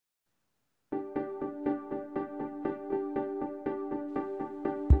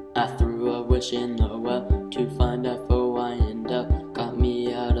fish in the well to find out for why and got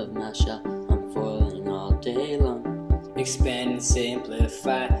me out of my shell. I'm foiling all day long. Expand and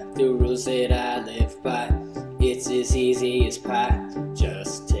simplify the rules that I live by. It's as easy as pie,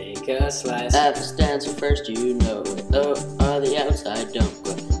 just take a slice. F stands for first, you know it. O are the outside, don't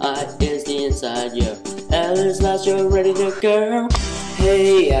quit. I is the inside, yo. L is last, you're ready to go.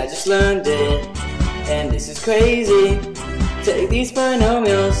 Hey, I just learned it, and this is crazy. Take these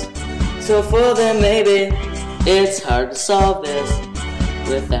binomials, so for them maybe it's hard to solve this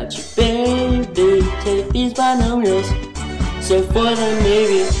without you, baby. Take these binomials, so for them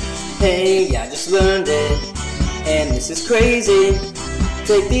maybe. Hey, I just learned it, and this is crazy.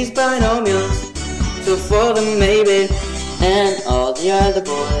 Take these binomials, so for them maybe. And all the other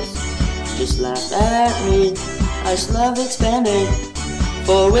boys just laugh at me. I just love expanding,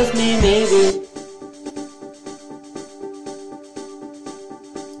 for with me maybe.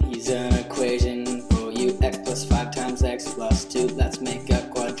 Here's an equation for you, x plus 5 times x plus 2. Let's make a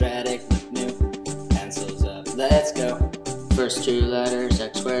quadratic with new pencils up, let's go. First two letters,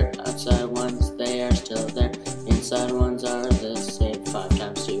 x squared, outside ones, they are still there. Inside ones are the same, 5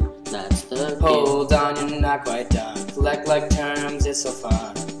 times 2, that's the game. Hold on, you're not quite done. Collect like terms, it's so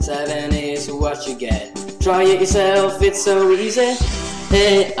fun. 7 is what you get. Try it yourself, it's so easy.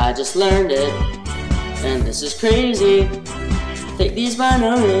 Hey, I just learned it, and this is crazy. Take these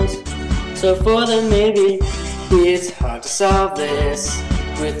binomials, so for them maybe. It's hard to solve this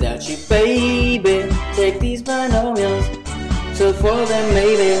without you, baby. Take these binomials, so for them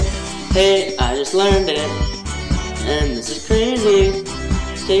maybe. Hey, I just learned it, and this is crazy.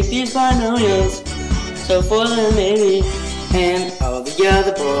 Take these binomials, so for them maybe. And all the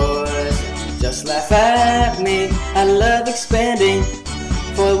other boys just laugh at me. I love expanding,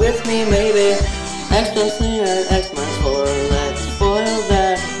 for with me maybe. X plus 3 and x minus 4, let's foil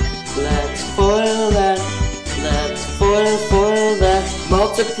that. Let's foil that. Let's foil that.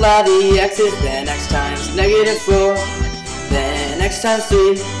 Multiply the x's, then x times negative 4. Then x times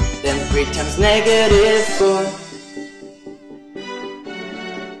 3, then 3 times negative 4.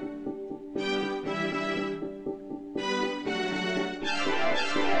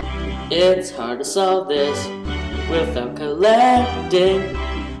 It's hard to solve this without collecting.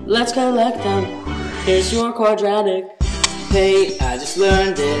 Let's collect them. Here's your quadratic. Hey, I just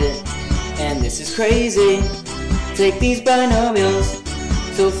learned it, and this is crazy. Take these binomials,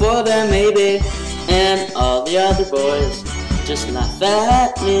 so for them maybe. And all the other boys just laugh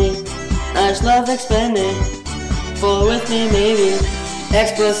at me. I just love expanding, for with me maybe.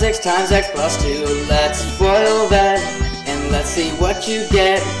 X plus 6 times x plus 2, let's foil that. And let's see what you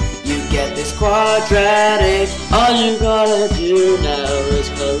get. You get this quadratic. All you gotta do now is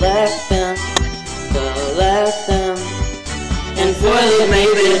collect them, and foil it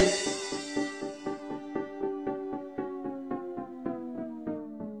maybe.